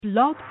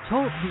Blog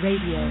Talk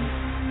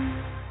Radio.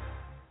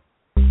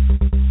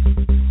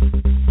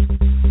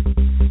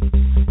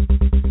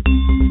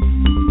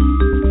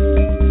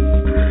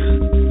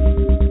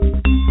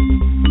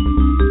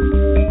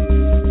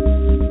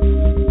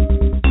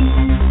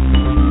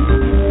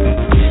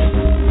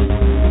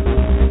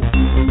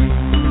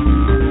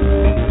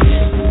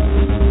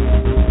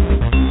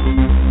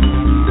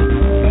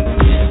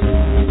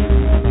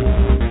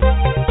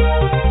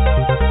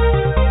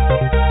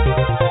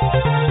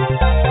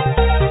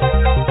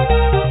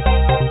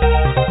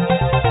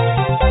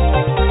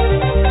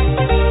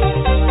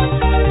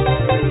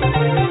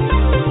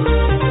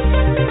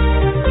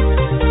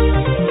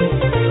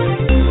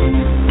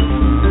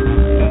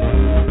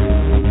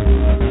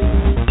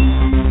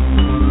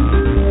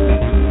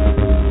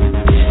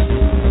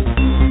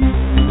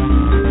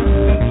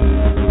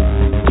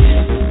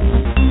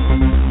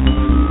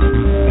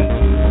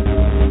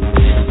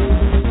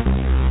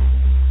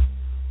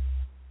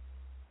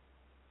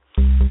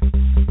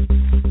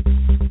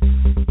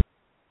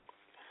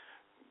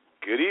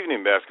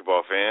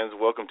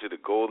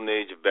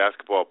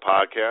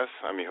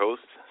 I'm your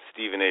host,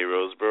 Stephen A.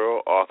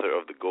 Roseborough, author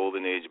of The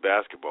Golden Age of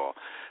Basketball,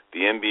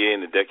 the NBA in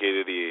the Decade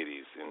of the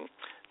 80s. And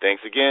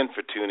thanks again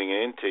for tuning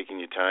in, taking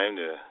your time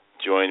to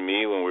join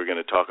me when we're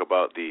going to talk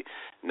about the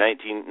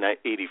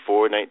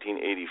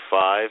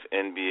 1984-1985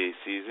 NBA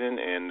season.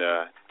 And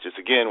just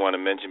again, want to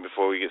mention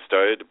before we get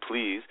started to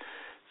please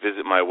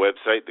visit my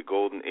website,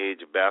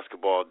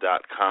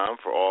 thegoldenageofbasketball.com,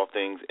 for all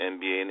things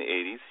NBA in the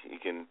 80s. You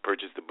can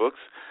purchase the books,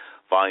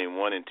 Volume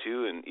 1 and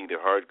 2, in either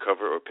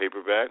hardcover or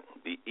paperback,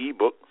 the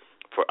ebook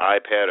for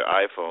iPad or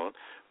iPhone.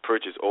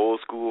 Purchase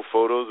old-school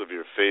photos of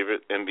your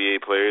favorite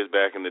NBA players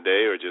back in the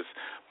day, or just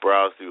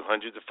browse through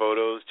hundreds of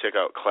photos, check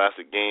out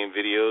classic game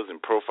videos and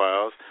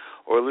profiles,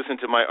 or listen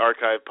to my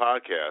archive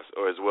podcast,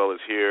 or as well as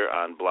here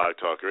on Blog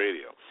Talk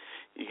Radio.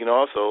 You can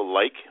also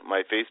like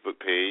my Facebook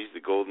page,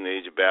 The Golden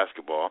Age of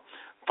Basketball.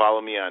 Follow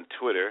me on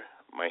Twitter.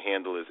 My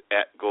handle is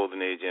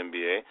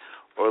 @GoldenAgeNBA.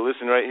 Or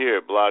listen right here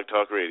at Blog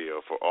Talk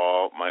Radio for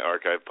all my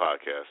archive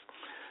podcasts.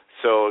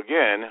 So,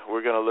 again,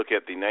 we're going to look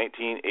at the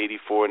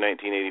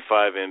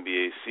 1984-1985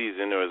 NBA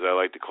season, or as I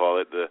like to call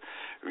it, the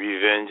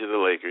Revenge of the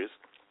Lakers.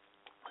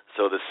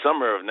 So the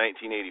summer of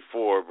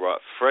 1984 brought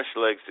fresh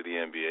legs to the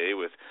NBA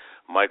with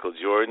Michael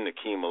Jordan,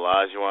 Hakeem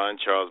Olajuwon,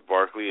 Charles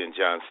Barkley, and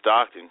John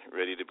Stockton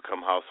ready to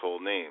become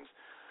household names.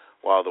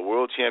 While the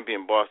World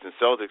Champion Boston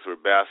Celtics were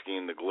basking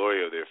in the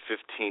glory of their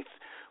 15th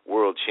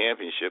World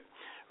Championship,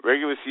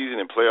 regular season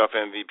and playoff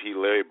MVP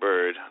Larry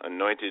Bird,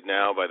 anointed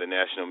now by the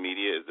national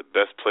media as the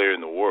best player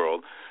in the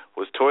world,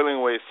 was toiling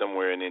away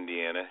somewhere in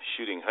Indiana,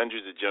 shooting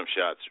hundreds of jump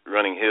shots,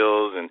 running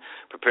hills, and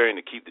preparing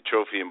to keep the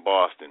trophy in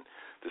Boston.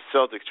 The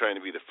Celtics trying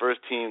to be the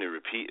first team to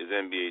repeat as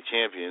NBA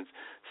champions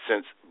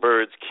since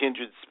Bird's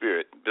kindred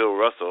spirit, Bill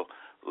Russell,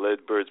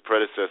 led Bird's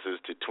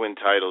predecessors to twin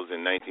titles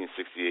in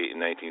 1968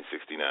 and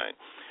 1969.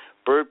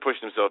 Bird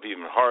pushed himself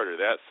even harder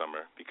that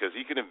summer because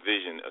he could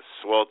envision a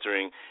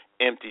sweltering,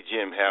 empty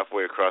gym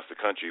halfway across the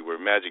country where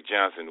Magic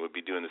Johnson would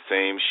be doing the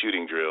same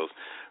shooting drills,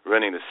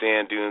 running the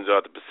sand dunes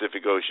out the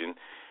Pacific Ocean,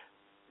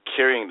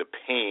 carrying the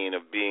pain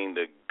of being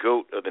the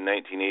GOAT of the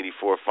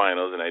 1984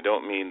 finals, and I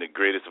don't mean the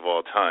greatest of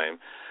all time,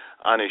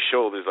 on his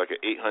shoulders like an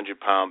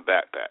 800-pound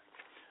backpack.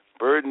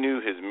 Bird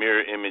knew his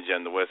mirror image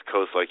on the West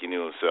Coast like he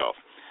knew himself.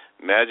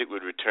 Magic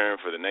would return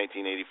for the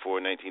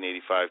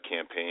 1984-1985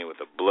 campaign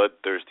with a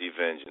bloodthirsty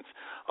vengeance,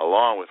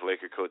 along with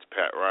Laker coach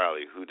Pat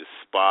Riley, who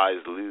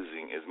despised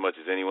losing as much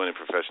as anyone in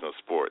professional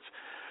sports.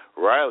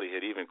 Riley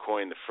had even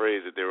coined the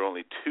phrase that there were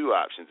only two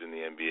options in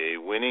the NBA,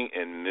 winning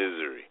and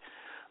misery.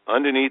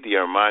 Underneath the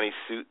Armani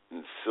suit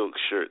and silk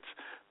shirts,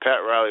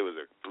 Pat Riley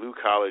was a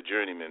blue-collar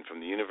journeyman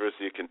from the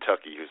University of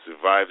Kentucky who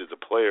survived as a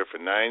player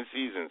for 9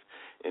 seasons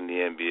in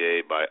the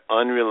NBA by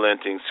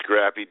unrelenting,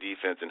 scrappy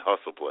defense and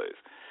hustle plays.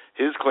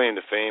 His claim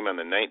to fame on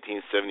the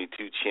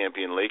 1972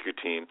 champion Laker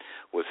team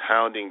was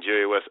hounding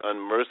Jerry West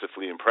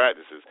unmercifully in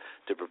practices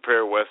to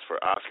prepare West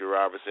for Oscar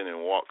Robertson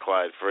and Walt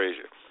Clyde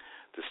Frazier.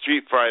 The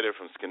street fighter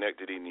from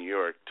Schenectady, New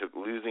York, took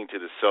losing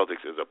to the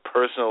Celtics as a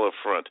personal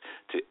affront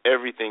to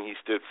everything he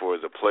stood for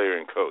as a player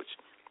and coach.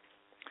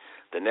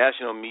 The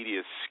national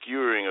media's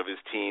skewering of his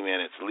team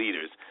and its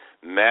leaders,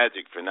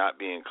 Magic for not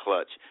being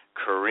clutch,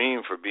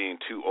 Kareem for being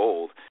too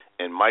old,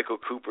 and Michael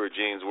Cooper,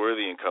 James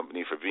Worthy and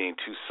company for being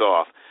too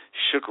soft,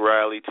 shook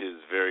Riley to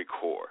his very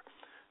core.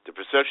 The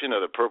perception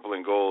of the purple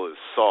and gold as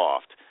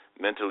soft,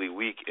 mentally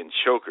weak, and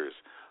chokers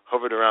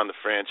hovered around the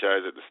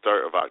franchise at the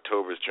start of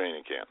October's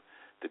training camp.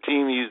 The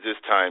team used this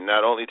time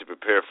not only to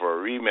prepare for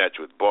a rematch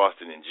with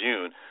Boston in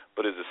June,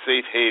 but as a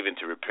safe haven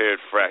to repair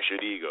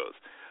fractured egos.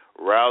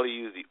 Riley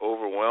used the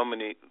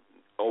overwhelmingly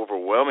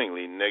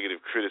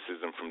negative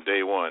criticism from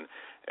day one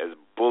as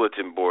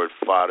bulletin board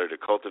fodder to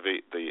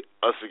cultivate the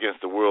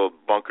us-against-the-world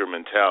bunker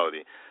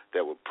mentality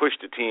that would push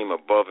the team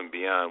above and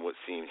beyond what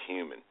seemed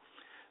human.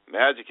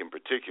 Magic, in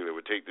particular,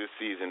 would take this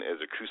season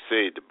as a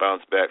crusade to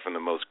bounce back from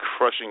the most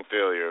crushing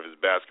failure of his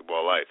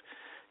basketball life,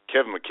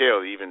 Kevin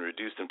McHale even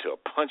reduced him to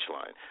a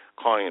punchline,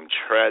 calling him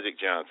Tragic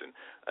Johnson,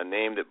 a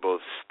name that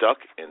both stuck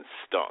and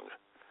stung.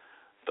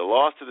 The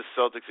loss to the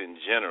Celtics in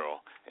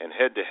general, and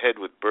head-to-head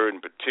with Bird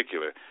in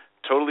particular,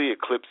 totally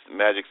eclipsed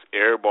Magic's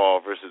air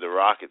ball versus the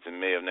Rockets in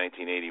May of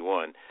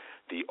 1981,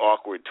 the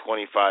awkward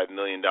 $25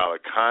 million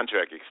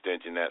contract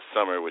extension that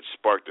summer which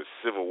sparked a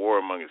civil war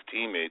among his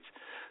teammates,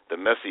 the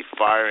messy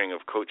firing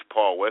of Coach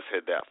Paul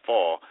Westhead that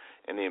fall,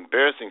 and the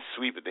embarrassing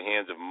sweep at the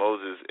hands of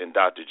Moses and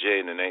Dr. J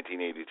in the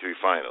 1983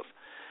 finals.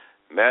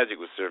 Magic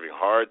was serving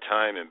hard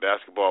time in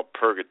basketball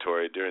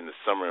purgatory during the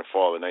summer and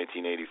fall of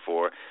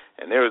 1984,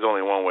 and there was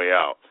only one way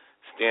out: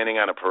 standing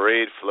on a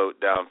parade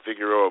float down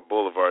Figueroa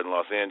Boulevard in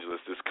Los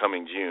Angeles this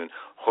coming June,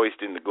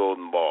 hoisting the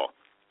golden ball.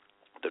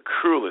 The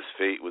cruelest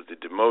fate was the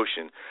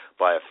demotion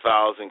by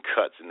 1,000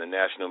 cuts in the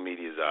national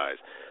media's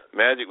eyes.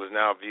 Magic was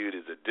now viewed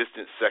as a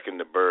distant second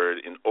to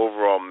Bird in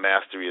overall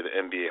mastery of the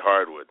NBA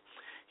hardwood.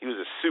 He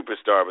was a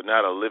superstar but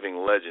not a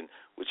living legend,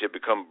 which had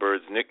become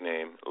Bird's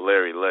nickname,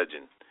 Larry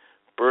Legend.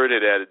 Bird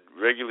had added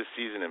regular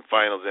season and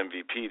finals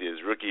MVP to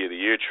his Rookie of the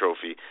Year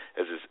trophy,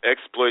 as his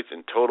exploits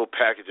and total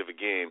package of a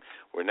game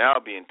were now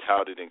being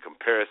touted in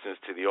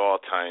comparisons to the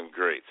all-time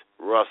greats: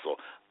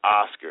 Russell,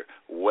 Oscar,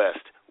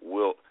 West,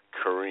 Wilt,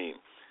 Kareem.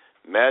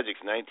 Magic's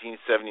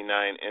 1979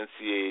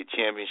 NCAA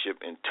championship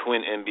and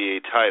twin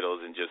NBA titles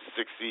in just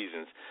 6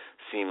 seasons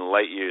seemed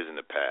light years in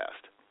the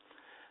past.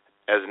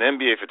 As an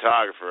NBA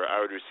photographer,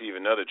 I would receive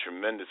another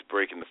tremendous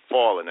break in the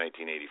fall of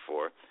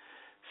 1984.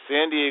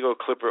 San Diego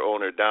Clipper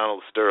owner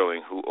Donald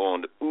Sterling, who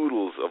owned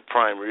oodles of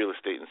prime real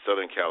estate in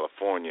Southern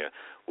California,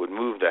 would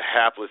move the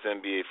hapless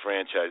NBA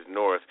franchise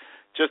north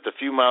just a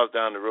few miles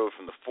down the road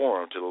from the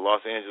Forum to the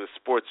Los Angeles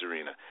Sports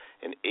Arena,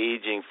 an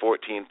aging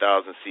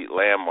 14,000-seat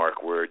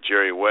landmark where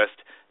Jerry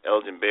West,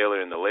 Elgin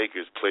Baylor, and the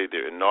Lakers played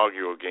their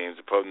inaugural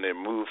games upon their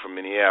move from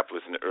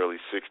Minneapolis in the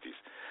early 60s.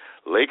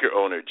 Laker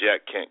owner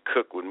Jack Kent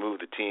Cooke would move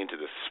the team to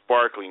the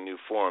sparkling new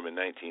Forum in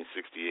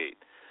 1968.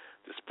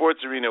 The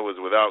sports arena was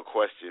without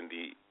question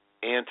the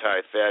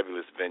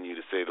anti-fabulous venue,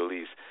 to say the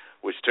least,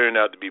 which turned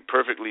out to be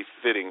perfectly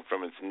fitting for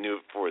its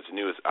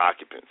newest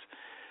occupants.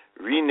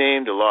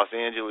 Renamed the Los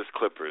Angeles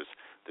Clippers,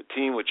 the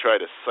team would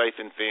try to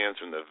siphon fans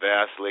from the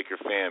vast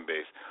Laker fan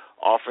base,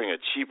 offering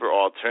a cheaper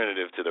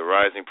alternative to the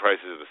rising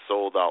prices of the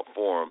sold-out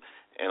Forum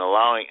and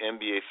allowing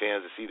NBA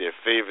fans to see their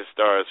favorite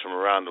stars from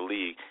around the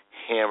league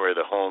hammer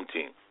the home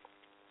team.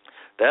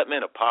 That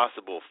meant a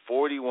possible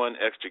 41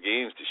 extra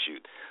games to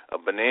shoot, a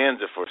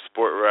bonanza for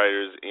sport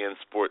writers and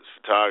sports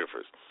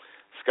photographers.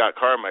 Scott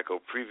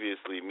Carmichael,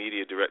 previously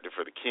media director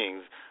for the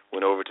Kings,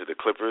 went over to the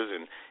Clippers,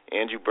 and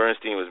Andrew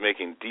Bernstein was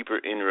making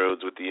deeper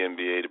inroads with the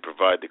NBA to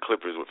provide the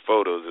Clippers with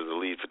photos as a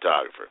lead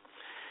photographer.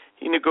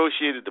 He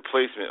negotiated the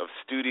placement of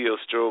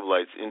studio strobe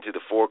lights into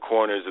the four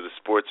corners of the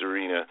sports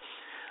arena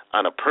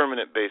on a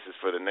permanent basis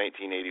for the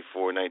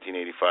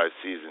 1984-1985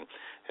 season,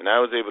 and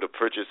I was able to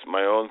purchase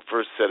my own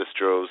first set of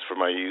strobes for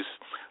my use,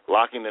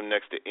 locking them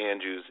next to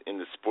Andrew's in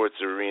the sports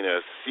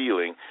arena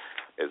ceiling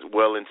as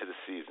well into the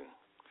season.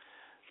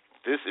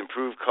 This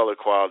improved color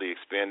quality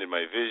expanded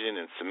my vision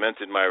and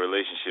cemented my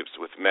relationships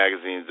with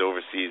magazines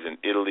overseas in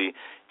Italy,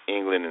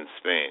 England, and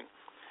Spain.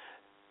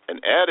 An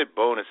added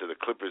bonus of the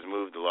Clippers'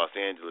 move to Los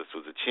Angeles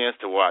was a chance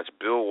to watch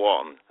Bill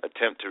Walton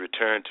attempt to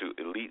return to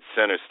elite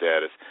center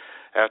status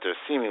after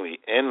a seemingly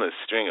endless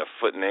string of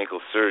foot and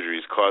ankle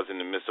surgeries causing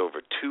him to miss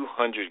over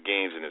 200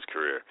 games in his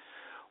career.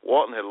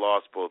 Walton had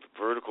lost both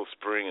vertical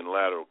spring and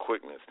lateral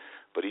quickness,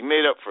 but he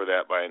made up for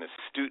that by an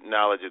astute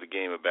knowledge of the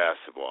game of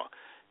basketball.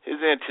 His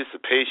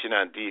anticipation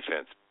on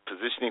defense,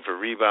 positioning for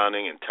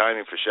rebounding, and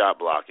timing for shot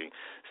blocking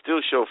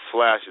still show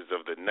flashes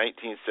of the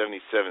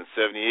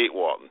 1977-78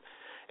 Walton,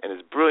 and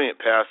his brilliant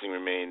passing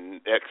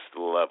remained next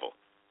level.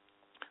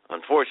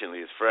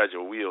 Unfortunately, his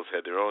fragile wheels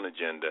had their own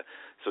agenda,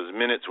 so his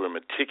minutes were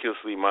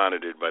meticulously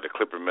monitored by the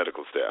Clipper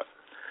medical staff.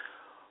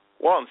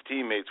 Walton's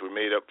teammates were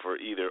made up for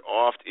either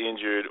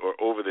oft-injured or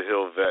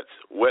over-the-hill vets,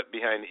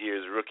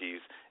 wet-behind-the-ears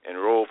rookies, and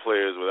role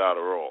players without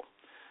a role.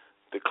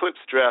 The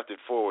Clips drafted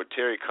forward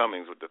Terry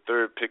Cummings with the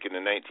third pick in the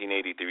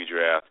 1983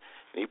 draft,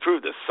 and he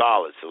proved a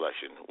solid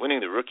selection,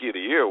 winning the Rookie of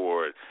the Year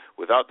award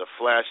without the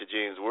flash of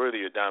James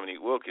Worthy or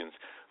Dominique Wilkins,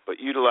 but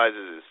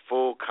utilizes his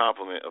full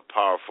complement of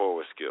power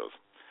forward skills.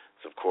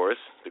 So, of course,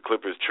 the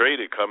Clippers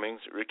traded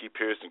Cummings, Ricky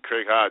Pierce, and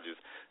Craig Hodges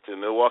to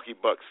the Milwaukee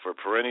Bucks for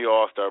perennial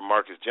All-Star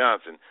Marcus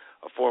Johnson,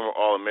 a former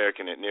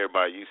All-American at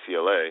nearby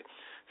UCLA,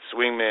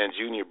 swingman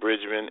Junior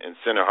Bridgman, and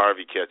center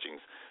Harvey Catchings,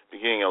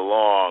 beginning a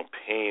long,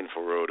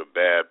 painful road of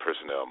bad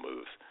personnel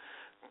moves.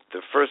 The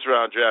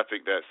first-round draft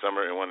pick that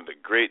summer in one of the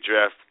great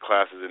draft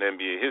classes in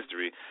NBA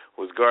history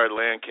was guard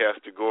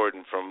Lancaster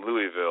Gordon from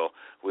Louisville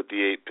with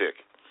the 8th pick.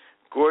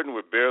 Gordon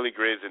would barely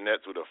graze the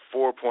nets with a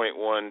 4.1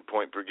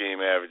 point-per-game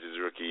average his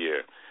rookie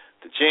year.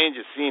 The change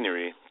of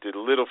scenery did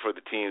little for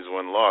the team's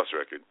win-loss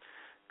record.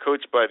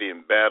 Coached by the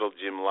embattled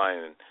Jim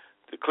Lyman,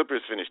 the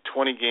Clippers finished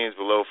 20 games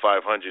below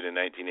 500 in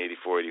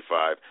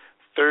 1984-85,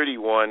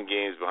 31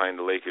 games behind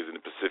the Lakers in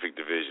the Pacific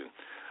Division.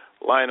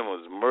 Lyman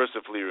was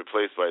mercifully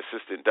replaced by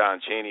assistant Don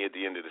Chaney at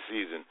the end of the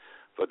season,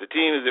 but the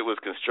team as it was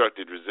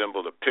constructed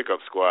resembled a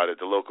pickup squad at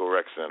the local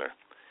rec center.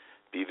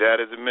 Be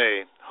that as it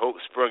may, hope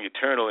sprung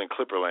eternal in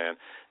Clipperland,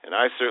 and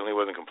I certainly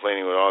wasn't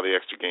complaining with all the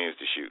extra games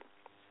to shoot.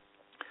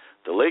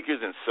 The Lakers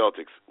and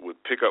Celtics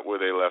would pick up where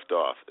they left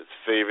off, as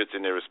favorites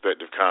in their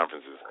respective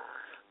conferences.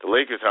 The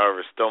Lakers,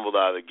 however, stumbled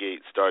out of the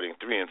gate, starting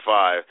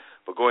 3-5,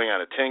 but going on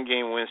a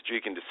 10-game win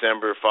streak in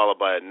December, followed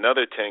by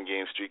another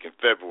 10-game streak in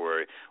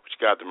February,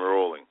 which got them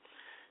rolling.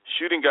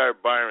 Shooting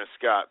guard Byron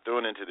Scott,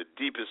 thrown into the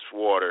deepest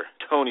water,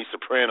 Tony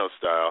Soprano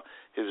style,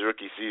 his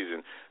rookie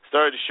season,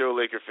 started to show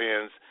Laker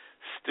fans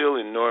still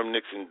in Norm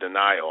Nixon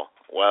denial,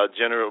 while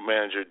general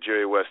manager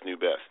Jerry West knew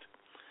best.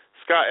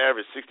 Scott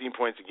averaged 16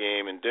 points a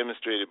game and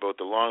demonstrated both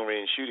the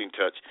long-range shooting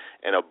touch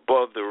and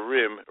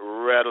above-the-rim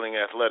rattling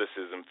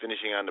athleticism,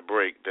 finishing on the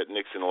break that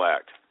Nixon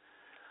lacked.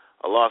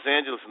 A Los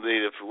Angeles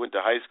native who went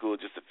to high school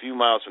just a few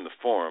miles from the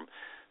Forum,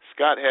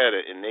 Scott had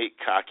an innate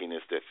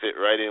cockiness that fit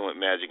right in with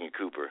Magic and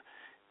Cooper.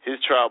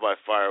 His trial by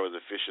fire was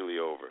officially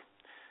over.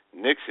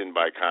 Nixon,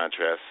 by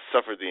contrast,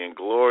 suffered the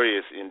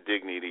inglorious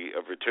indignity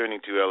of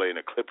returning to L.A. in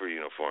a Clipper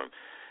uniform.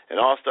 An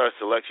all-star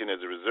selection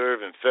as a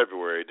reserve in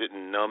February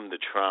didn't numb the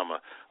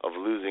trauma of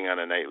losing on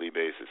a nightly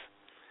basis.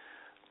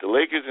 The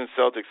Lakers and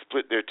Celtics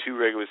split their two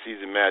regular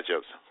season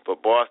matchups,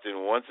 but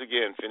Boston once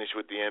again finished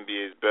with the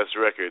NBA's best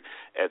record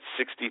at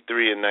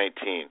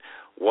 63-19,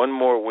 one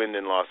more win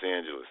than Los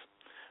Angeles.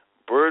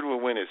 Bird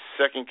will win his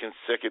second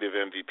consecutive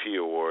MVP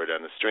award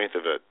on the strength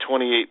of a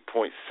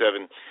 28.7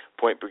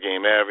 point per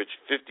game average,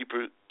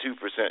 52%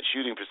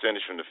 shooting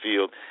percentage from the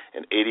field,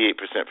 and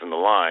 88% from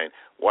the line,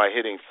 while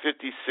hitting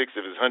 56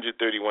 of his 131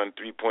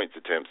 three-point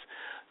attempts.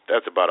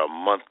 That's about a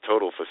month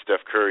total for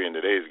Steph Curry in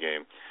today's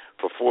game,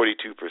 for 42%.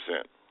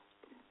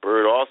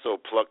 Bird also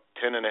plucked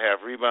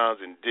 10.5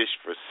 rebounds and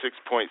dished for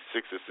 6.6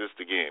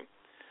 assists a game.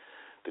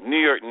 The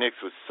New York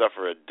Knicks would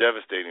suffer a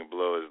devastating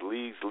blow as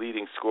league's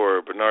leading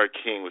scorer Bernard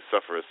King would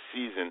suffer a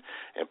season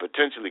and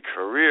potentially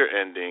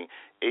career-ending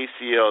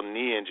ACL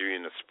knee injury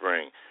in the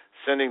spring,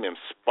 sending them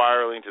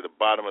spiraling to the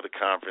bottom of the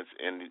conference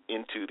and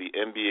into the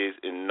NBA's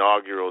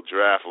inaugural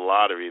draft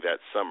lottery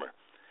that summer.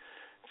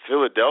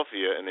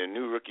 Philadelphia and their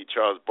new rookie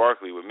Charles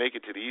Barkley would make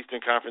it to the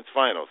Eastern Conference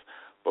Finals,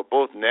 but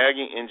both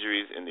nagging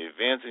injuries and the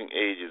advancing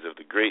ages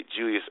of the great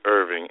Julius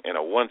Erving and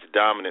a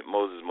once-dominant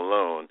Moses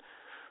Malone,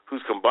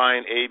 whose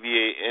combined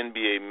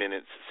ABA-NBA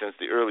minutes since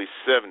the early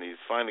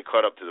 70s finally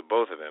caught up to the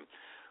both of them,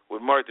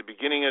 would mark the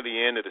beginning of the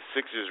end of the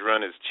Sixers'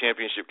 run as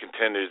championship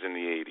contenders in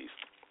the 80s.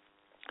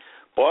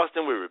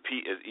 Boston would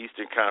repeat as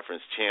Eastern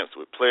Conference champs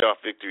with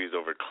playoff victories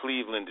over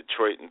Cleveland,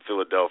 Detroit, and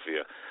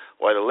Philadelphia,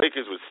 while the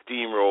Lakers would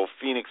steamroll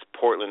Phoenix,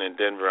 Portland, and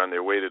Denver on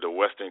their way to the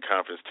Western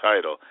Conference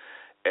title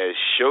as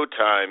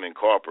Showtime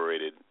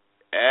Incorporated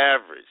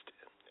averaged,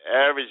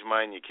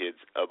 mind you kids,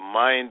 a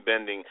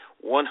mind-bending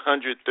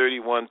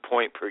 131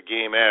 point per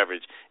game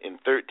average in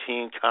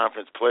 13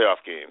 conference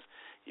playoff games.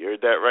 You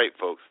heard that right,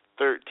 folks,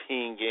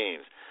 13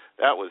 games.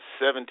 That was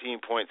 17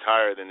 points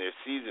higher than their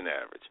season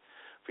average.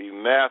 For you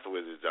math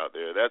wizards out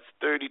there, that's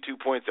 32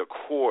 points a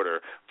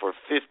quarter for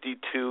 52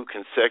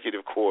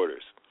 consecutive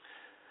quarters.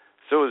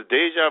 So it's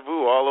deja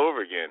vu all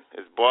over again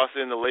as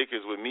Boston and the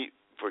Lakers would meet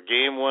for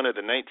Game 1 of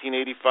the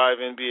 1985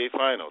 NBA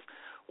Finals,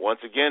 once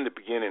again to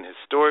begin in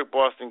historic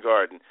Boston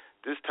Garden,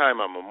 this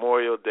time on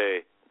Memorial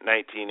Day,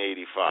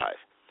 1985.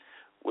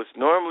 What's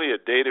normally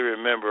a day to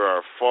remember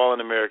our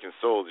fallen American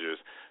soldiers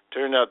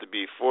turned out to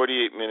be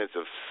 48 minutes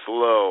of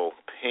slow,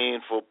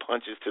 painful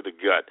punches to the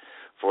gut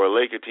for a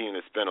Laker team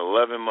that spent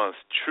 11 months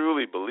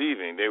truly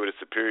believing they were the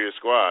superior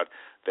squad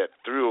that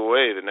threw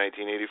away the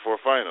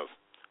 1984 Finals.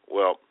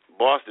 Well,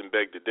 Boston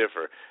begged to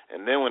differ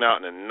and then went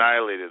out and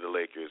annihilated the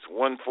Lakers,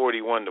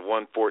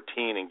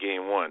 141-114 in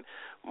Game 1,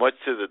 much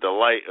to the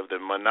delight of the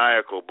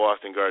maniacal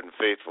Boston Garden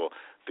faithful,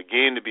 the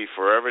game to be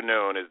forever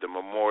known as the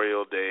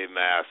Memorial Day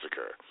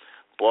Massacre.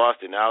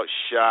 Boston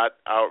outshot,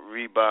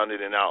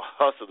 out-rebounded, and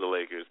out-hustled the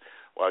Lakers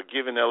while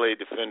giving L.A.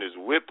 defenders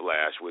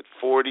whiplash with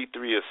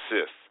 43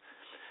 assists.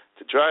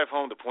 To drive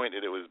home the point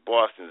that it was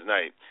Boston's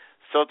night,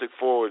 Celtic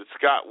forward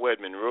Scott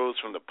Wedman rose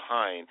from the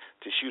pine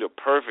to shoot a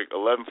perfect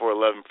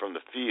 11-for-11 from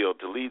the field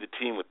to lead the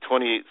team with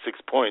 28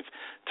 points,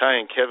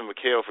 tying Kevin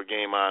McHale for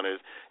game honors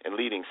and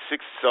leading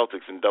 6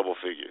 Celtics in double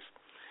figures.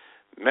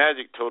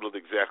 Magic totaled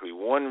exactly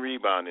 1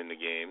 rebound in the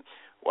game,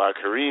 while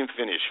Kareem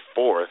finished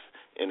 4th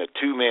in a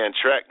 2-man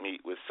track meet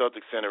with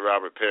Celtic center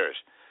Robert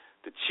Parrish.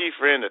 The Chief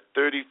ran the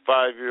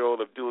 35-year-old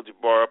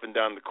Abdul-Jabbar up and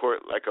down the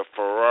court like a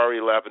Ferrari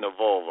lapping a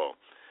Volvo.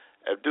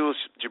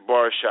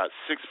 Abdul-Jabbar shot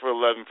 6 for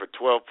 11 for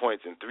 12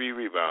 points and 3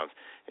 rebounds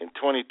in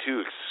 22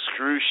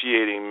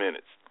 excruciating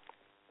minutes.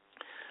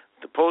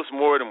 The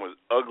post-mortem was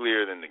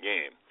uglier than the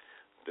game.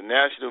 The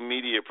national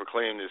media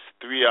proclaimed this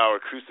 3-hour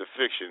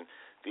crucifixion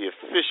the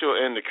official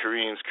end of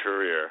Kareem's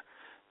career.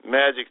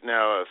 Magic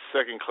now a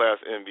second-class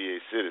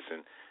NBA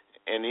citizen,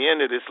 and the end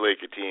of this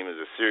Laker team is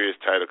a serious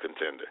title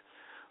contender.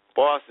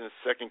 Boston's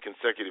second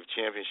consecutive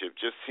championship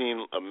just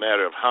seemed a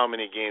matter of how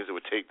many games it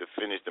would take to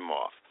finish them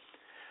off.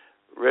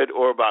 Red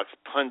Auerbach's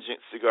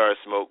pungent cigar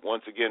smoke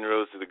once again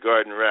rose to the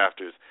garden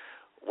rafters,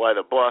 while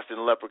the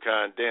Boston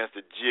Leprechaun danced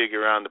a jig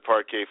around the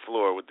parquet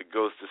floor with the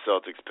ghost of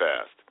Celtics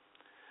past.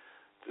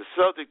 The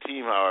Celtic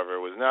team, however,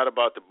 was not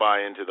about to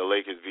buy into the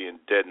Lakers being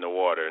dead in the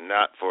water,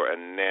 not for a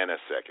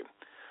nanosecond.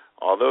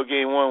 Although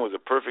Game 1 was a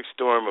perfect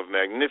storm of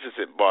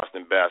magnificent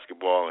Boston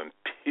basketball and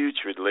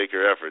putrid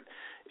Laker effort,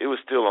 it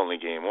was still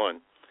only Game 1.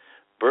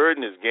 Bird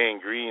and his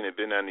gang Green had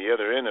been on the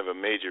other end of a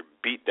major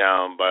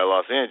beatdown by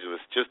Los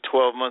Angeles just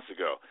 12 months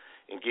ago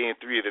in Game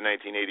 3 of the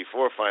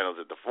 1984 Finals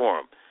at the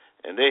Forum,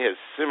 and they had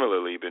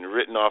similarly been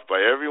written off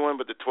by everyone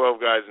but the 12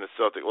 guys in the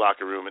Celtic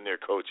locker room and their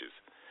coaches.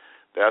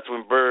 That's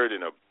when Bird,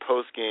 in a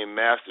post-game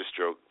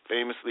masterstroke,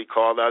 famously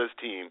called out his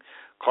team,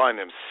 calling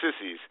them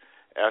sissies,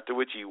 after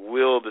which he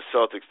willed the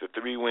Celtics to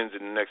 3 wins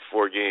in the next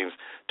 4 games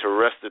to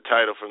wrest the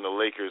title from the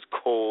Lakers'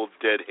 cold,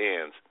 dead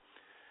hands.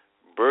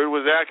 Bird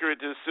was accurate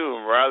to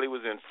assume Riley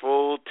was in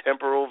full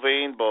temporal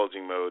vein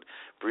bulging mode,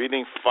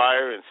 breathing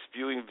fire and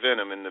spewing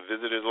venom in the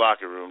visitors'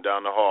 locker room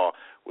down the hall,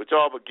 which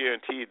all but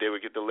guaranteed they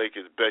would get the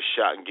Lakers' best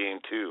shot in Game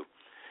 2,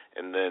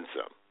 and then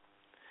some.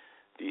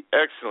 The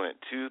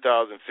excellent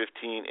 2015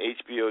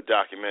 HBO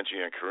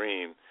documentary on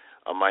Kareem,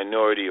 A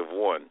Minority of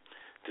One,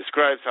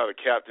 describes how the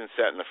captain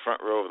sat in the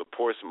front row of the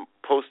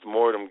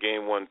post-mortem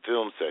Game 1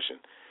 film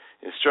session,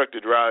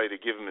 instructed Riley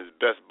to give him his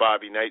best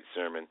Bobby Knight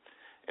sermon,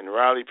 and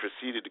Riley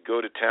proceeded to go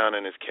to town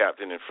on his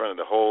captain in front of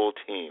the whole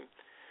team.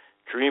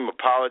 Kareem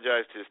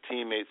apologized to his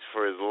teammates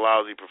for his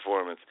lousy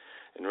performance,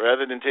 and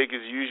rather than take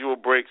his usual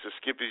breaks or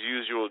skip his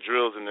usual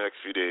drills in the next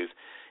few days,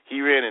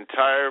 he ran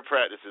entire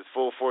practices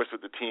full force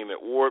with the team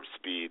at warp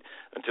speed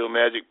until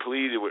Magic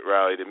pleaded with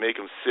Riley to make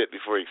him sit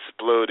before he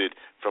exploded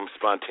from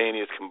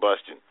spontaneous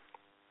combustion.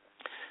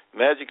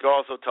 Magic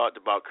also talked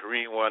about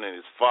Kareem wanting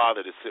his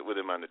father to sit with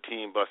him on the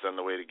team bus on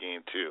the way to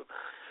Game 2.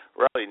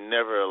 Riley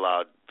never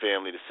allowed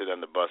family to sit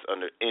on the bus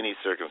under any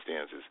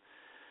circumstances.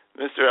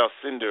 Mr.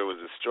 Alcindor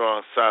was a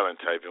strong, silent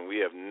type, and we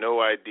have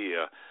no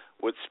idea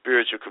what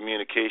spiritual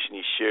communication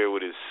he shared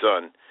with his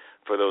son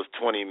for those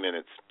 20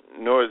 minutes,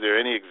 nor is there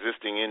any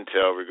existing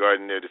intel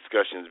regarding their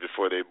discussions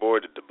before they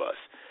boarded the bus.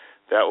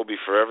 That will be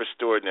forever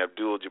stored in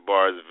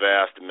Abdul-Jabbar's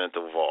vast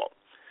mental vault.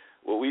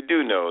 What we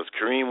do know is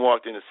Kareem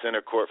walked into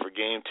center court for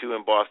Game 2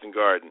 in Boston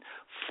Garden,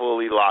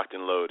 fully locked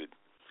and loaded.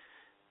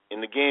 In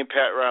the game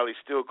Pat Riley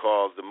still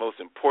calls the most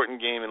important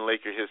game in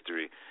Laker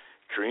history,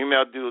 Kareem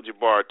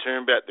Abdul-Jabbar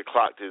turned back the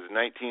clock to his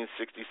 1967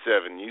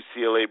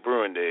 UCLA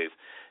Bruin days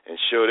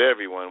and showed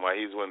everyone why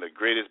he's one of the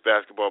greatest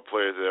basketball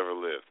players that ever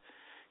lived.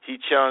 He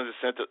challenged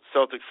the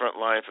Celtic front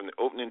line from the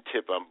opening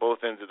tip on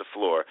both ends of the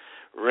floor,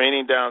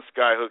 raining down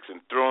skyhooks and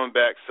throwing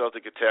back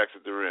Celtic attacks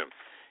at the rim.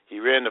 He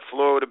ran the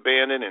floor with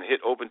abandon and hit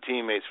open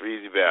teammates for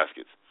easy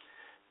baskets.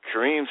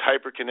 Kareem's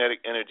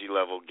hyperkinetic energy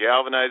level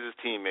galvanized his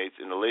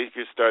teammates, and the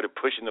Lakers started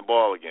pushing the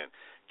ball again,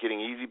 getting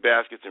easy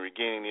baskets and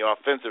regaining the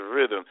offensive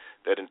rhythm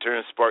that in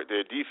turn sparked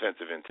their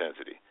defensive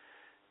intensity.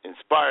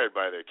 Inspired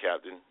by their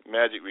captain,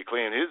 Magic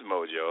reclaimed his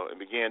mojo and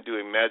began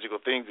doing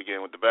magical things again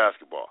with the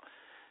basketball.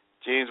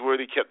 James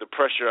Worthy kept the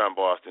pressure on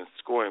Boston,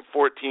 scoring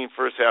 14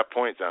 first-half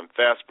points on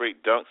fast-break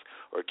dunks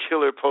or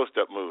killer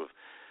post-up moves,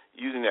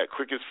 using that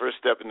quickest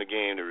first step in the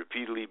game to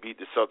repeatedly beat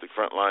the Celtic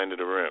front line to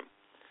the rim.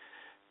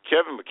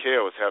 Kevin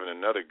McHale was having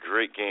another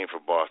great game for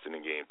Boston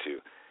in Game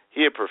 2.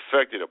 He had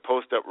perfected a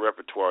post-up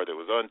repertoire that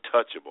was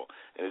untouchable,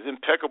 and his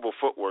impeccable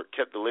footwork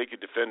kept the Laker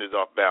defenders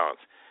off balance.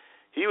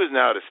 He was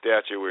now at a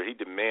stature where he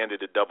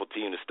demanded a double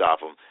team to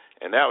stop him,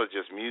 and that was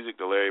just music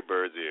to Larry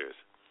Bird's ears.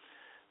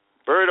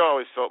 Bird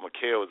always felt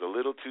McHale was a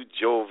little too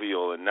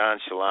jovial and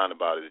nonchalant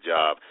about his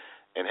job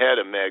and had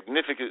the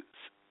magnificent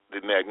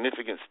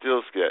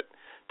skill set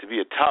to be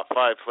a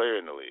top-5 player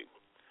in the league.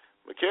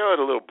 McHale had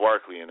a little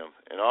Barkley in him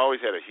and always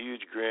had a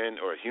huge grin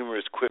or a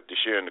humorous quip to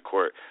share in the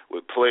court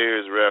with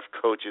players, ref,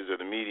 coaches, or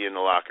the media in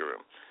the locker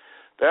room.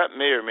 That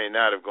may or may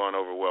not have gone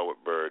over well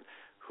with Bird,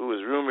 who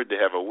was rumored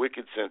to have a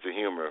wicked sense of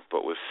humor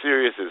but was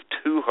serious as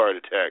 2 heart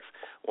attacks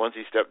once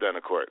he stepped on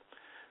the court.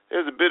 There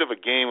was a bit of a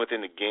game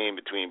within the game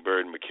between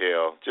Bird and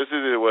McHale, just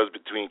as there was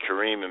between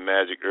Kareem and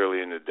Magic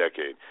earlier in the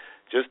decade.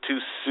 Just 2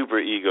 super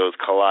egos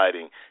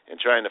colliding and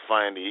trying to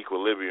find the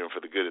equilibrium for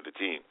the good of the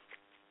team.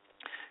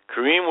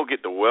 Kareem will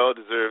get the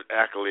well-deserved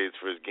accolades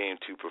for his Game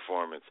 2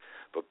 performance,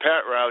 but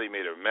Pat Riley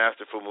made a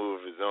masterful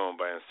move of his own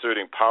by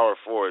inserting power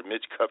forward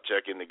Mitch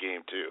Kupchak into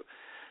Game 2.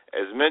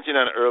 As mentioned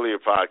on an earlier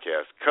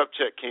podcast,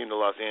 Kupchak came to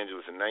Los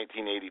Angeles in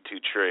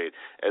 1982 trade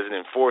as an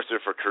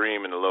enforcer for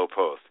Kareem in the low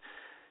post.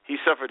 He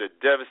suffered a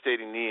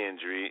devastating knee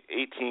injury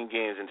 18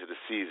 games into the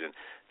season,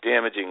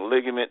 damaging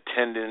ligament,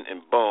 tendon,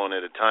 and bone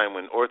at a time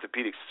when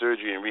orthopedic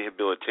surgery and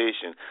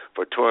rehabilitation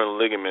for torn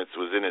ligaments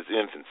was in its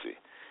infancy.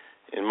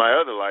 In my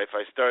other life,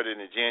 I started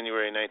in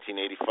January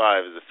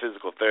 1985 as a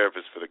physical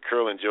therapist for the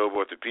Curl and Jobe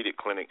Orthopedic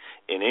Clinic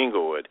in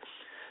Inglewood,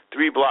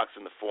 3 blocks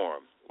from the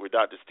Forum, where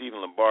Dr.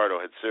 Stephen Lombardo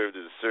had served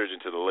as a surgeon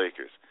to the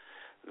Lakers.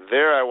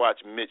 There I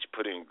watched Mitch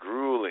put in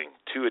grueling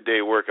 2-a-day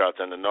workouts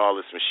on the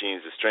Nautilus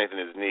machines to strengthen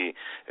his knee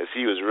as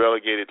he was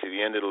relegated to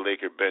the end of the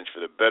Laker bench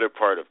for the better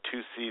part of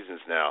 2 seasons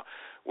now,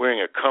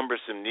 wearing a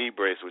cumbersome knee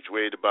brace which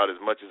weighed about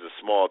as much as a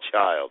small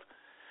child.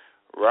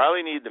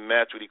 Riley needed to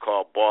match what he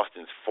called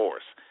Boston's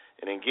force.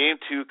 And in Game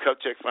 2,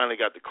 Kupchak finally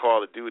got the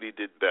call to do what he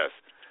did best,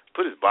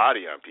 put his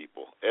body on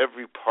people,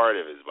 every part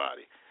of his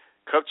body.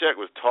 Kupchak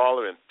was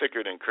taller and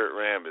thicker than Kurt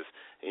Rambis,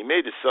 and he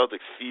made the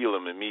Celtics feel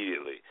him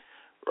immediately.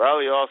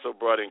 Riley also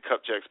brought in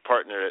Kupchak's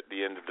partner at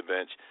the end of the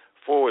bench,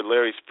 forward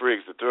Larry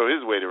Spriggs, to throw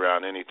his weight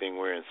around anything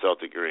wearing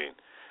Celtic green.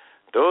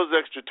 Those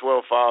extra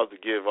 12 fouls to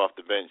give off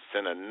the bench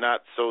sent a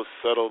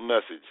not-so-subtle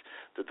message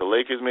that the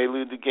Lakers may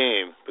lose the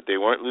game, but they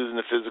weren't losing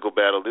the physical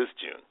battle this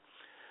June.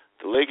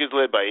 The Lakers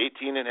led by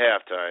 18 at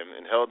halftime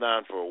and held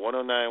on for a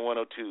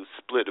 109-102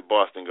 split at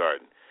Boston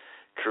Garden.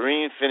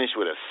 Kareem finished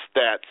with a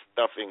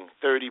stat-stuffing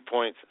 30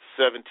 points,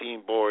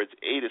 17 boards,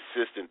 8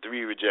 assists, and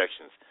 3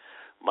 rejections.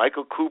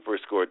 Michael Cooper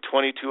scored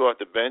 22 off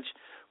the bench.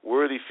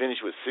 Worthy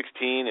finished with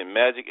 16, and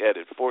Magic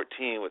added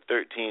 14 with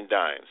 13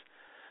 dimes.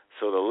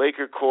 So the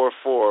Laker core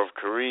four of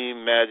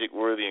Kareem, Magic,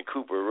 Worthy, and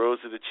Cooper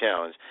rose to the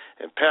challenge,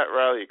 and Pat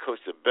Riley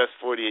coached the best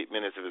 48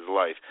 minutes of his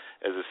life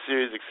as the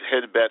series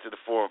headed back to the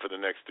Forum for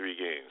the next 3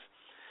 games.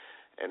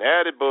 An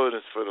added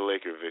bonus for the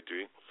Laker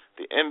victory,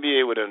 the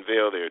NBA would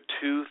unveil their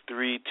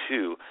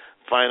 2-3-2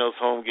 finals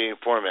home game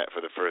format for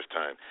the first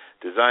time,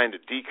 designed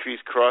to decrease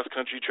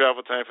cross-country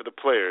travel time for the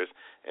players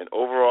and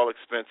overall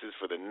expenses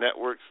for the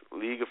networks,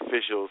 league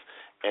officials,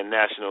 and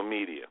national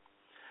media.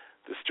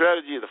 The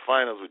strategy of the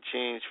finals would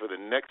change for the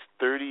next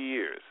 30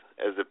 years,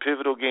 as the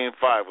pivotal Game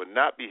 5 would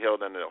not be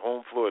held on the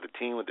home floor of the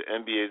team with the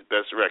NBA's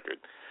best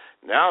record.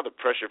 Now the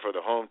pressure for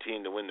the home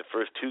team to win the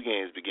first 2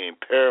 games became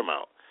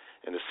paramount,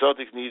 and the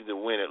Celtics needed to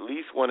win at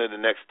least one of the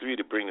next 3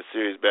 to bring the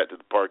series back to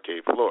the parquet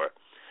floor.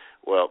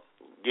 Well,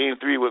 Game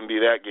 3 wouldn't be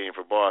that game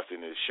for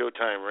Boston, as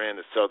Showtime ran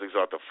the Celtics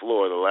off the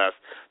floor the last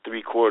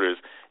 3 quarters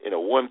in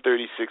a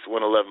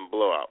 136-111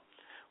 blowout.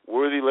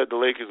 Worthy led the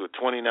Lakers with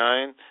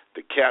 29.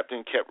 The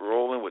captain kept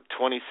rolling with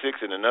 26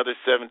 and another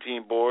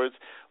 17 boards,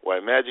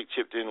 while Magic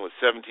chipped in with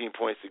 17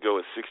 points to go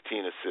with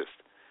 16 assists.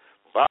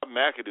 Bob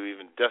McAdoo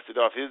even dusted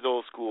off his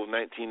old-school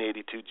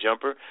 1982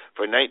 jumper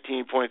for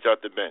 19 points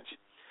off the bench.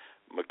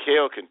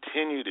 McHale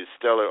continued his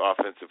stellar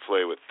offensive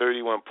play with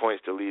 31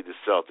 points to lead the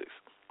Celtics.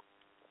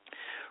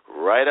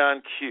 Right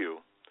on cue,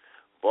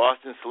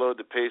 Boston slowed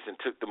the pace and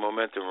took the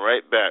momentum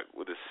right back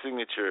with a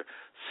signature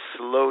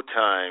slow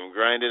time,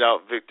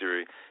 grinded-out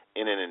victory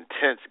in an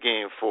intense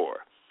Game 4,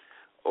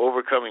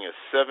 overcoming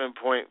a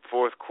 7-point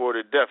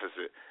fourth-quarter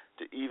deficit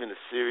to even the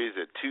series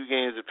at 2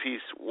 games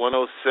apiece,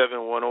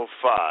 107-105,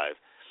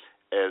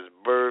 as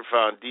Bird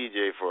found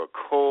DJ for a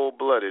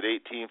cold-blooded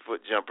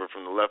 18-foot jumper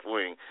from the left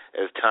wing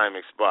as time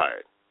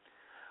expired.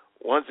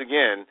 Once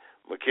again,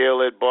 McHale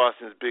led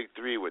Boston's Big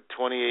Three with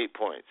 28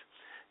 points.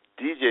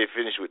 DJ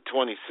finished with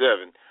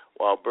 27,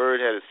 while Bird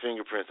had his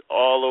fingerprints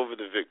all over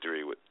the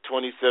victory with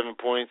 27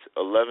 points,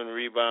 11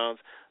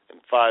 rebounds, and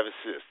 5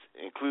 assists,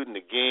 including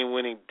the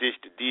game-winning dish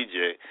to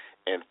DJ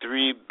and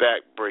 3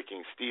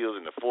 back-breaking steals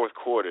in the fourth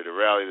quarter to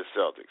rally the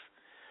Celtics.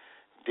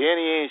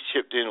 Danny Ainge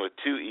chipped in with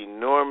 2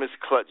 enormous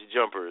clutch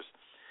jumpers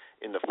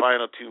in the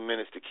final 2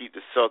 minutes to keep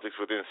the Celtics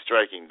within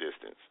striking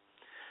distance.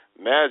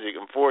 Magic,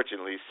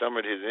 unfortunately,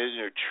 summoned his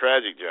injured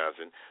Tragic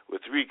Johnson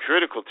with 3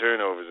 critical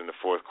turnovers in the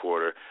fourth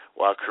quarter,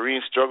 while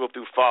Kareem struggled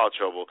through foul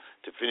trouble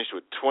to finish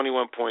with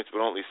 21 points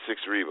but only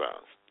 6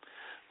 rebounds.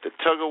 The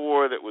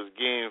tug-of-war that was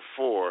Game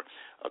 4,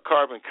 a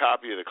carbon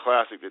copy of the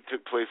Classic that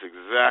took place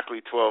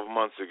exactly 12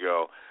 months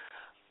ago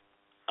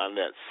on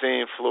that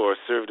same floor,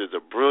 served as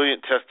a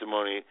brilliant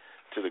testimony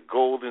to the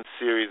golden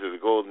series of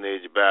the golden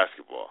age of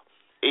basketball.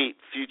 8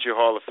 future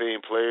Hall of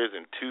Fame players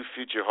and 2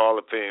 future Hall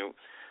of Fame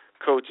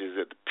coaches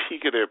at the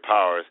peak of their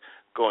powers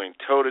going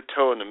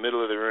toe-to-toe in the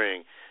middle of the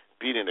ring,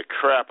 beating the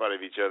crap out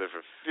of each other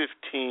for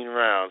 15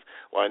 rounds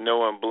while no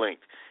one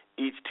blinked,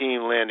 each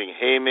team landing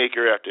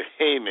haymaker after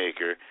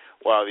haymaker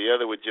while the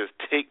other would just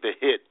take the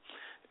hit,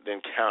 then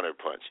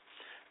counterpunch.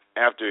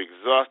 After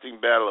exhausting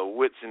battle of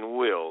wits and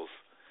wills,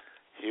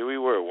 here we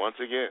were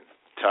once again,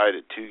 tied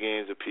at 2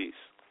 games apiece.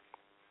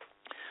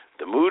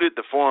 The mood at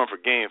the Forum for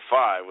Game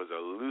 5 was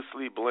a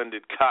loosely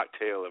blended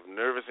cocktail of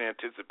nervous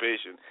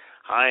anticipation,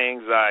 high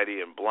anxiety,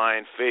 and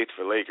blind faith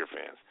for Laker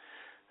fans.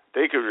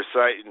 They could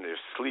recite in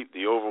their sleep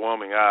the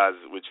overwhelming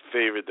odds which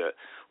favored the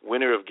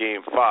winner of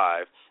Game 5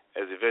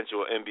 as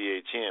eventual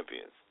NBA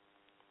champions.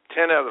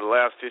 10 out of the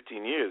last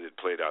 15 years it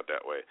played out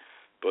that way,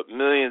 but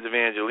millions of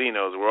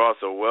Angelinos were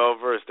also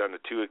well-versed on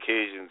the 2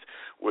 occasions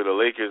where the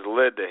Lakers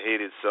led the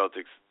hated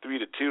Celtics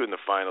 3-2 in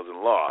the finals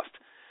and lost.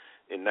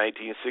 In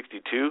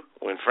 1962,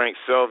 when Frank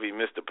Selvey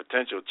missed a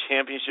potential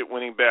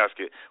championship-winning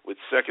basket with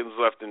seconds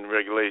left in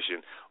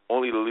regulation,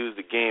 only to lose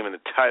the game and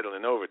the title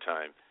in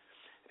overtime.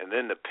 And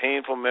then the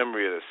painful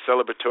memory of the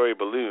celebratory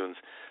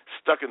balloons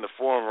stuck in the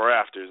Forum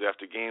rafters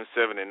after Game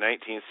 7 in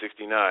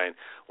 1969,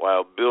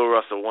 while Bill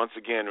Russell once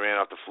again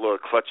ran off the floor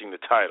clutching the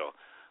title.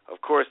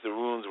 Of course, the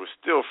wounds were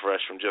still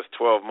fresh from just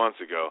 12 months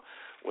ago,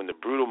 when the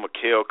brutal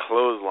McHale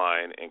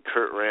clothesline and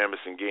Kurt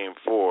Rambis in Game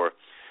 4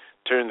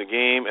 turned the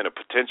game and a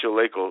potential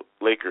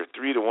Laker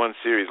 3-1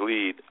 series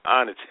lead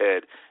on its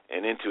head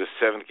and into a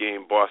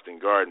 7th-game Boston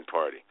Garden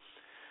party.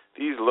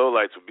 These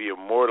lowlights will be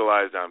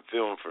immortalized on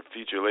film for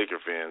future Laker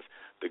fans,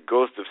 the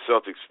ghost of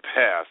Celtics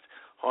past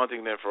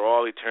haunting them for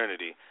all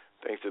eternity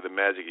thanks to the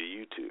magic of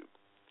YouTube.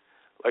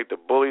 Like the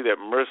bully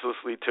that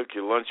mercilessly took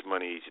your lunch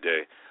money each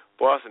day,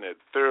 Boston had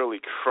thoroughly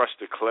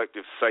crushed the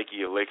collective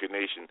psyche of Laker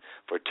Nation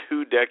for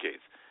 2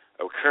 decades,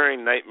 a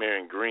recurring nightmare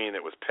in green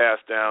that was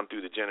passed down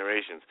through the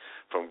generations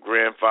from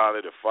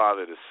grandfather to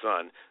father to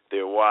son,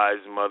 their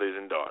wives, mothers,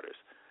 and daughters.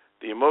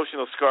 The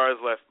emotional scars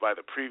left by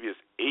the previous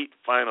 8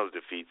 finals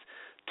defeats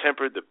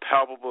tempered the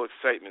palpable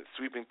excitement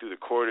sweeping through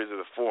the corridors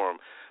of the Forum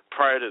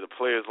prior to the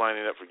players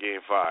lining up for Game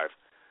 5.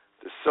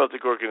 The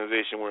Celtic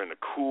organization were in a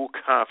cool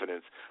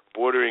confidence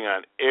bordering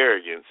on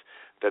arrogance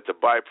that's a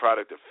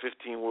byproduct of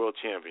 15 World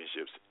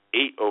Championships,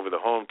 8 over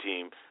the home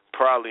team,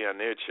 proudly on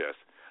their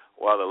chest,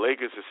 while the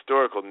Lakers'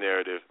 historical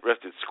narrative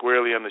rested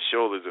squarely on the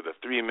shoulders of the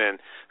 3 men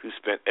who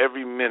spent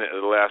every minute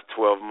of the last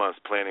 12 months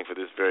planning for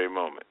this very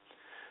moment.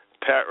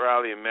 Pat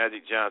Riley and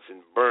Magic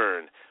Johnson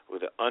burned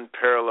with an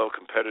unparalleled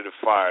competitive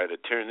fire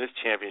that turned this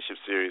championship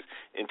series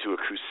into a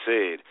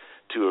crusade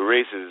to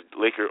erase, as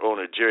Laker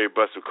owner Jerry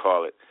Buss would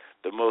call it,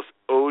 the most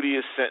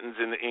odious sentence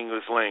in the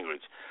English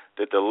language,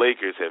 that the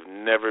Lakers have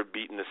never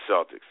beaten the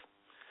Celtics.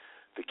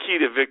 The key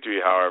to victory,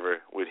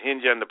 however, would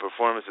hinge on the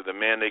performance of the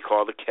man they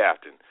call the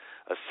captain,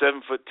 a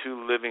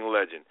 7'2" living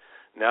legend,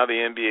 now the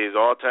NBA's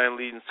all-time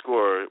leading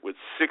scorer with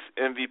 6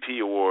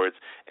 MVP awards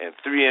and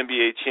 3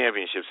 NBA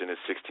championships in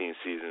his 16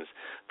 seasons,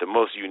 the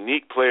most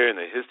unique player in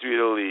the history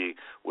of the league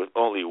with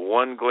only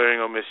 1 glaring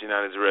omission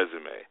on his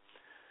resume,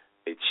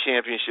 a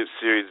championship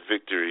series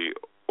victory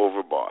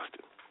over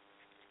Boston.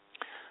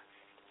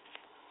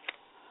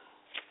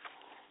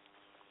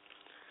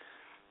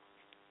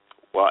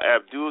 While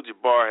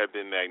Abdul-Jabbar had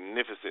been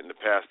magnificent in the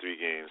past 3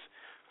 games,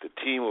 the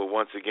team will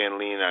once again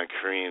lean on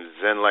Kareem's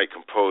zen-like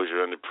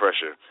composure under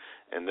pressure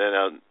and then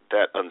on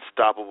that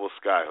unstoppable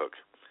skyhook.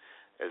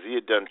 As he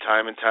had done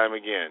time and time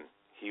again,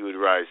 he would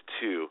rise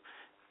to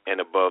and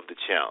above the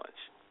challenge.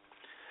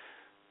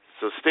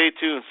 So stay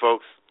tuned,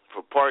 folks,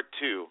 for part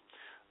 2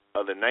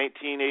 of the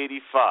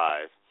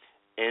 1985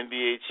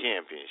 NBA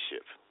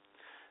Championship.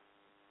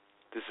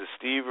 This is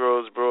Steve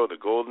Roseborough of the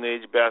Golden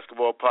Age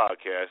Basketball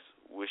Podcast,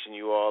 wishing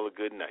you all a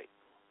good night.